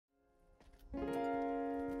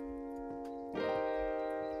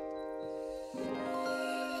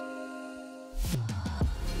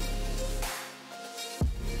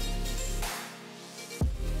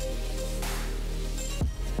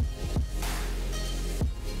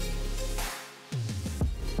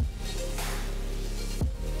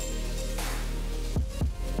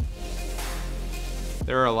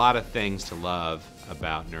There are a lot of things to love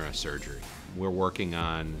about neurosurgery. We're working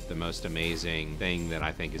on the most amazing thing that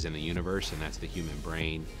I think is in the universe, and that's the human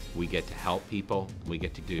brain. We get to help people. We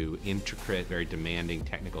get to do intricate, very demanding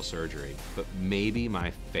technical surgery. But maybe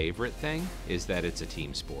my favorite thing is that it's a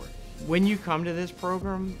team sport. When you come to this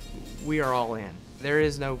program, we are all in. There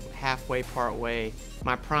is no halfway, part way.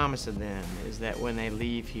 My promise to them is that when they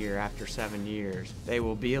leave here after 7 years, they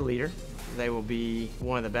will be a leader. They will be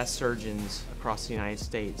one of the best surgeons across the United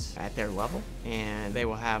States at their level, and they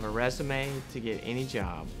will have a resume to get any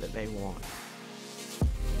job that they want.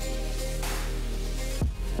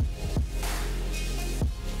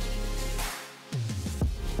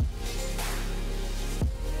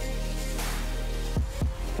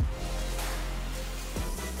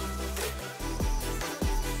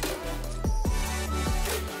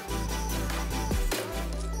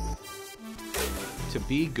 To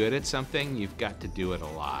be good at something, you've got to do it a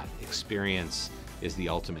lot. Experience is the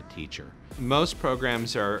ultimate teacher. Most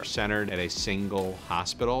programs are centered at a single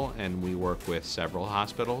hospital, and we work with several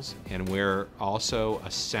hospitals. And we're also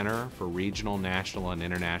a center for regional, national, and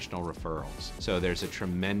international referrals. So there's a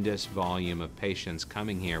tremendous volume of patients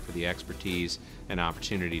coming here for the expertise and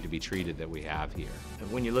opportunity to be treated that we have here.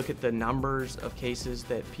 When you look at the numbers of cases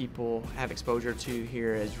that people have exposure to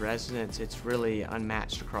here as residents, it's really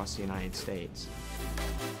unmatched across the United States.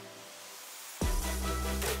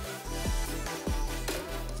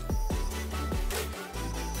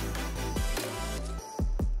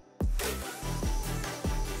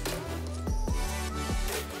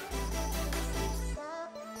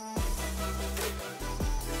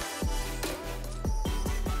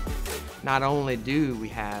 Not only do we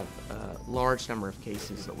have a large number of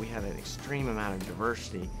cases, but we have an extreme amount of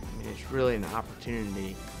diversity. I mean, it's really an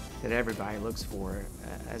opportunity that everybody looks for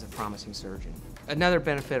as a promising surgeon. Another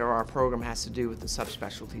benefit of our program has to do with the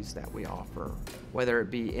subspecialties that we offer, whether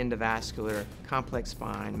it be endovascular, complex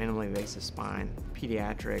spine, minimally invasive spine,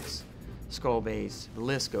 pediatrics, skull base, the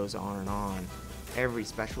list goes on and on. Every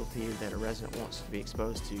specialty that a resident wants to be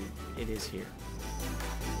exposed to, it is here.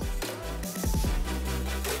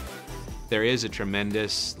 There is a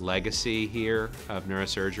tremendous legacy here of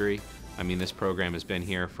neurosurgery. I mean, this program has been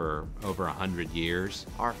here for over 100 years.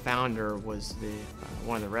 Our founder was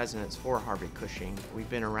one of the residents for Harvey Cushing. We've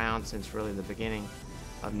been around since really the beginning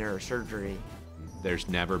of neurosurgery. There's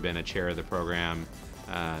never been a chair of the program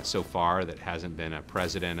so far that hasn't been a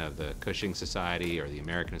president of the Cushing Society or the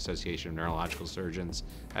American Association of Neurological Surgeons,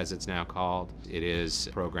 as it's now called. It is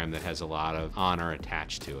a program that has a lot of honor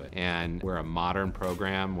attached to it. And we're a modern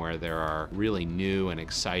program where there are really new and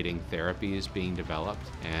exciting therapies being developed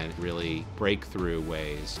and really breakthrough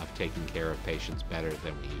ways of taking care of patients better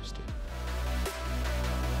than we used to.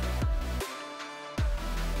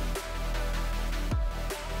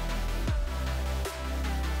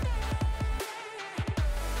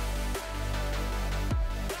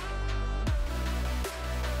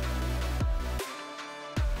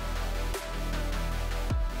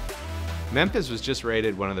 Memphis was just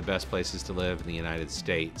rated one of the best places to live in the United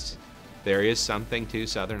States. There is something to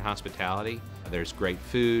Southern hospitality. There's great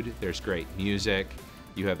food, there's great music,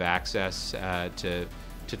 you have access to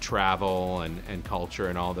travel and culture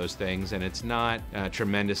and all those things, and it's not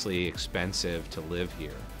tremendously expensive to live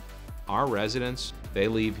here. Our residents, they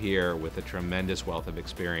leave here with a tremendous wealth of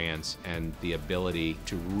experience and the ability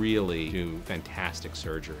to really do fantastic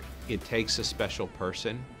surgery. It takes a special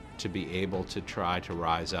person to be able to try to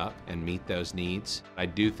rise up and meet those needs. I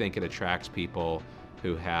do think it attracts people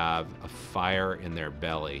who have a fire in their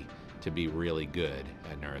belly to be really good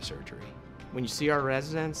at neurosurgery. When you see our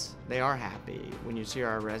residents, they are happy. When you see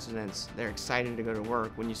our residents, they're excited to go to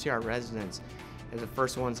work. When you see our residents, they're the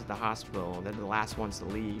first ones at the hospital, they're the last ones to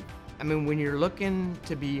leave. I mean, when you're looking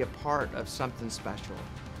to be a part of something special,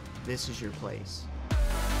 this is your place.